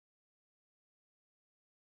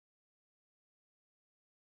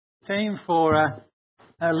team for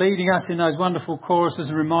leading us in those wonderful choruses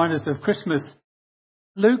and reminders of Christmas.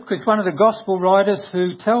 Luke is one of the gospel writers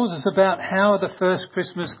who tells us about how the first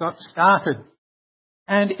Christmas got started.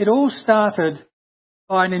 And it all started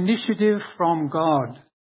by an initiative from God.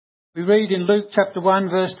 We read in Luke chapter 1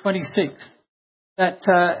 verse 26 that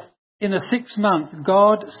in the 6th month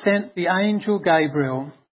God sent the angel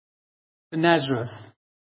Gabriel to Nazareth.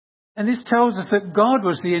 And this tells us that God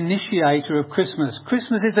was the initiator of Christmas.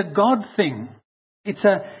 Christmas is a God thing. It's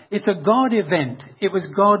a God event. It was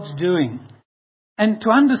God's doing. And to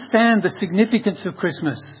understand the significance of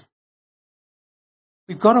Christmas,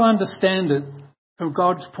 we've got to understand it from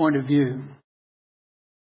God's point of view.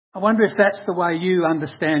 I wonder if that's the way you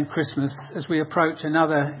understand Christmas as we approach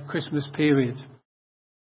another Christmas period.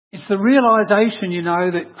 It's the realisation,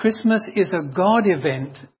 that Christmas is a God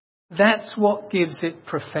event. That's what gives it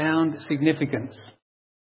profound significance.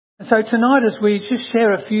 And so tonight, as we just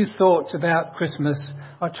share a few thoughts about Christmas,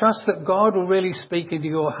 I trust that God will really speak into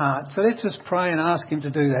your heart. So let's just pray and ask Him to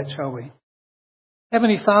do that, shall we?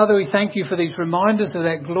 Heavenly Father, we thank You for these reminders of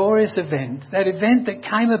that glorious event, that event that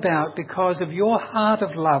came about because of Your heart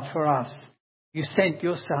of love for us. You sent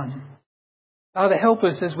Your Son. Father, help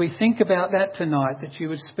us as we think about that tonight, that You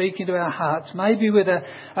would speak into our hearts, maybe with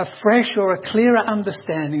a fresh or a clearer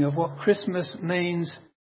understanding of what Christmas means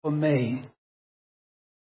for me.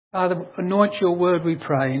 Father, anoint Your word, we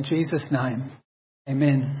pray, in Jesus' name.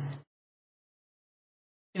 Amen.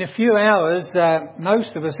 In a few hours,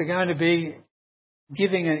 most of us are going to be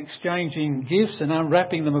giving and exchanging gifts and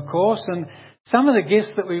unwrapping them, of course. And some of the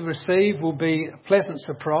gifts that we receive will be a pleasant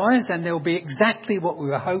surprise and they'll be exactly what we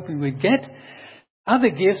were hoping we'd get. Other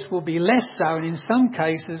gifts will be less so, and in some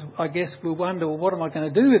cases, I guess we'll wonder, well, what am I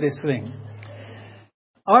going to do with this thing?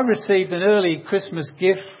 I received an early Christmas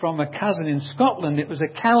gift from a cousin in Scotland. It was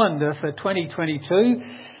a calendar for 2022,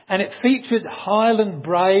 and it featured Highland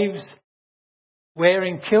Braves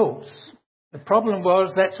wearing kilts. The problem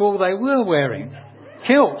was that's all they were wearing.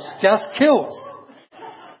 Kilts, just kilts.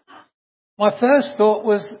 My first thought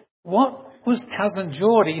was, what was Cousin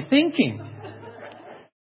Geordie thinking?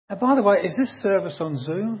 And by the way, is this service on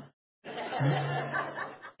Zoom?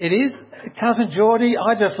 It is. Cousin Geordie,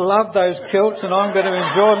 I just love those kilts and I'm going to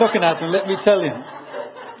enjoy looking at them, let me tell you.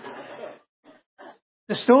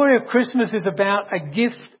 The story of Christmas is about a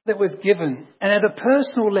gift that was given. And at a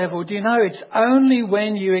personal level, do you know, it's only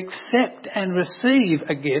when you accept and receive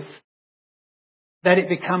a gift that it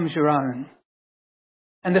becomes your own.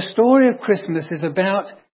 And the story of Christmas is about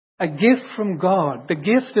a gift from God, the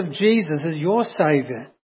gift of Jesus as your Saviour.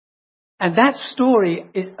 And that story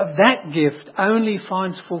of that gift only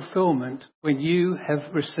finds fulfilment when you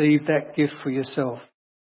have received that gift for yourself.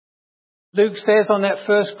 Luke says on that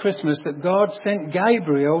first Christmas that God sent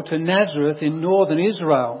Gabriel to Nazareth in northern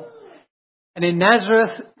Israel. And in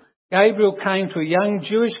Nazareth, Gabriel came to a young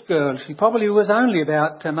Jewish girl. She probably was only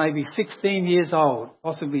about maybe 16 years old,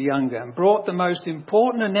 possibly younger, and brought the most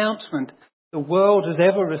important announcement the world has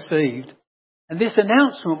ever received. And this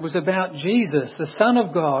announcement was about Jesus, the Son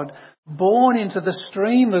of God, born into the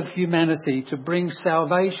stream of humanity to bring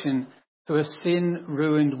salvation to a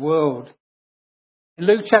sin-ruined world. In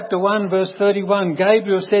Luke chapter 1 verse 31,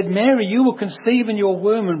 Gabriel said, Mary, you will conceive in your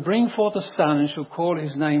womb and bring forth a son and shall call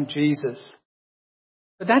his name Jesus.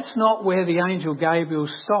 But that's not where the angel Gabriel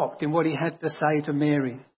stopped in what he had to say to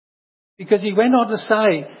Mary. Because he went on to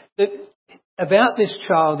say that about this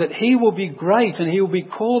child, that he will be great and he will be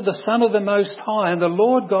called the Son of the Most High, and the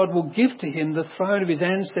Lord God will give to him the throne of his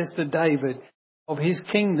ancestor David. Of his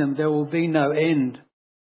kingdom there will be no end.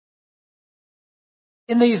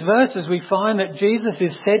 In these verses we find that Jesus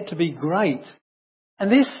is said to be great.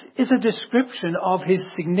 And this is a description of his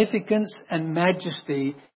significance and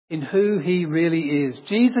majesty in who he really is.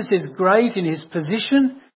 Jesus is great in his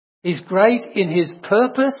position, he's great in his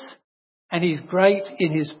purpose, and he's great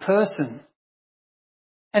in his person.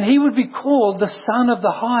 And he would be called the Son of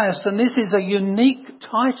the Highest, and this is a unique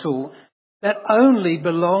title that only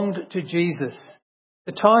belonged to Jesus.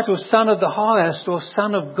 The title Son of the Highest or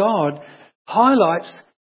Son of God highlights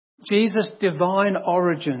Jesus' divine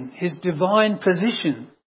origin, his divine position,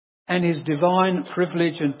 and his divine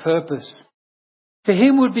privilege and purpose. To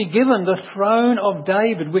him would be given the throne of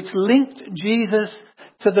David, which linked Jesus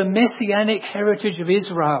to the messianic heritage of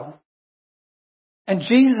Israel. And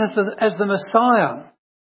Jesus as the Messiah,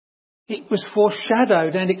 it was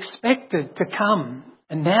foreshadowed and expected to come.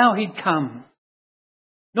 And now he'd come.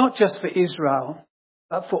 Not just for Israel,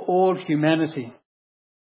 but for all humanity.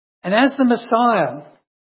 And as the Messiah,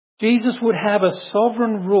 Jesus would have a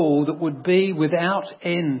sovereign rule that would be without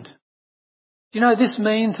end. You know, this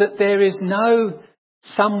means that there is no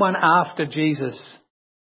someone after Jesus.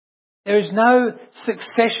 There is no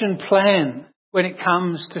succession plan when it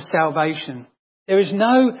comes to salvation. There is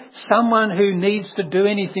no someone who needs to do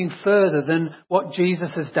anything further than what Jesus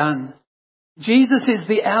has done. Jesus is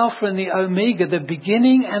the Alpha and the Omega, the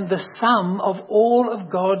beginning and the sum of all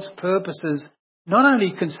of God's purposes, not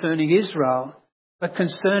only concerning Israel, but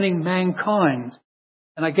concerning mankind.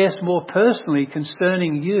 And I guess more personally,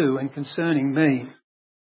 concerning you and concerning me.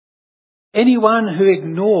 Anyone who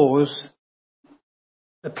ignores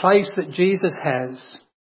the place that Jesus has,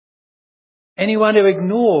 anyone who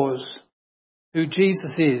ignores who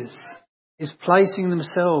Jesus is placing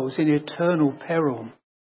themselves in eternal peril.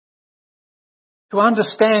 To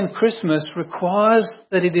understand Christmas requires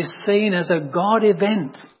that it is seen as a God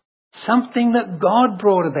event, something that God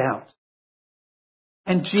brought about.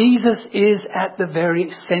 And Jesus is at the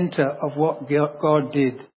very centre of what God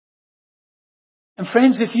did. And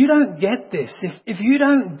friends, if you don't get this, if you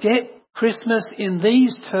don't get Christmas in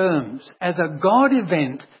these terms as a God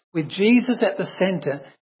event with Jesus at the centre,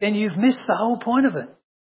 then you've missed the whole point of it.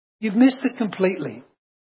 You've missed it completely.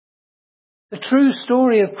 The true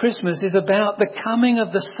story of Christmas is about the coming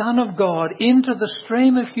of the Son of God into the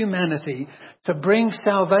stream of humanity to bring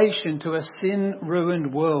salvation to a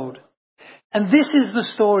sin-ruined world. And this is the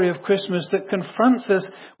story of Christmas that confronts us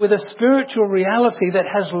with a spiritual reality that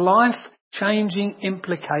has life-changing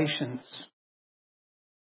implications.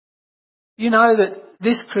 You know that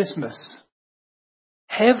this Christmas,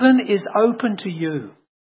 heaven is open to you,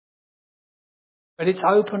 but it's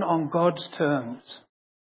open on God's terms.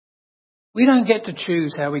 We don't get to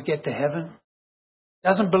choose how we get to heaven. It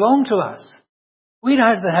doesn't belong to us. We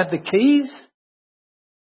don't have the keys.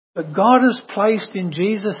 But God has placed in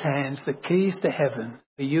Jesus' hands the keys to heaven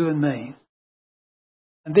for you and me.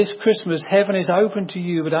 And this Christmas, heaven is open to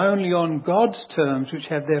you, but only on God's terms, which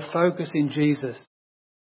have their focus in Jesus.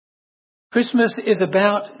 Christmas is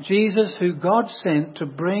about Jesus, who God sent to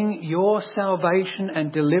bring your salvation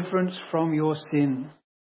and deliverance from your sin.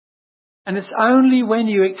 And it's only when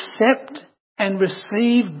you accept and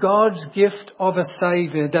receive God's gift of a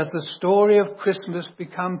Saviour does the story of Christmas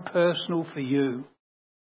become personal for you.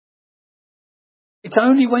 It's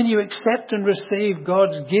only when you accept and receive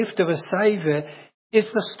God's gift of a Saviour is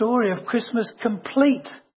the story of Christmas complete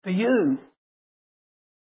for you.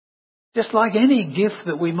 Just like any gift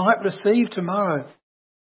that we might receive tomorrow,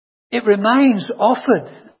 it remains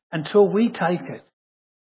offered until we take it,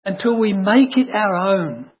 until we make it our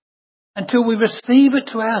own, until we receive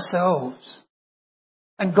it to ourselves.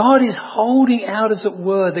 And God is holding out, as it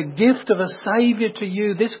were, the gift of a Saviour to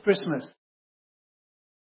you this Christmas.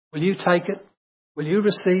 Will you take it? Will you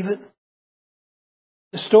receive it?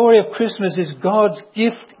 The story of Christmas is God's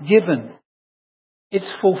gift given.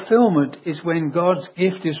 Its fulfillment is when God's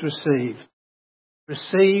gift is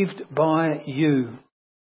received by you.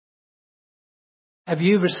 Have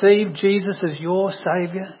you received Jesus as your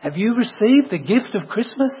Saviour? Have you received the gift of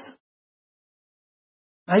Christmas?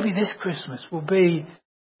 Maybe this Christmas will be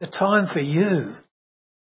the time for you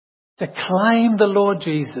to claim the Lord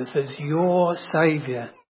Jesus as your Saviour,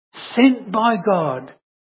 sent by God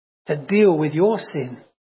to deal with your sin,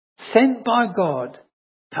 sent by God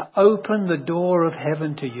to open the door of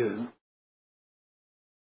heaven to you.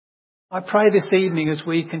 I pray this evening as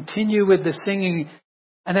we continue with the singing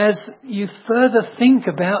and as you further think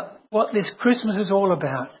about what this Christmas is all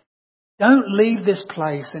about, don't leave this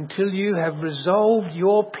place until you have resolved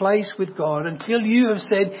your place with God, until you have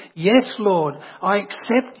said, yes, Lord, I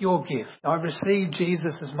accept your gift. I receive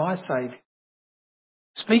Jesus as my Saviour.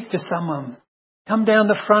 Speak to someone. Come down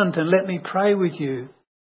the front and let me pray with you.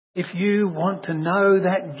 If you want to know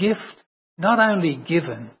that gift, not only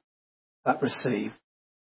given, but received.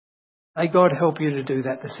 May God help you to do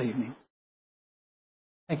that this evening.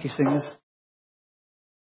 Thank you, singers.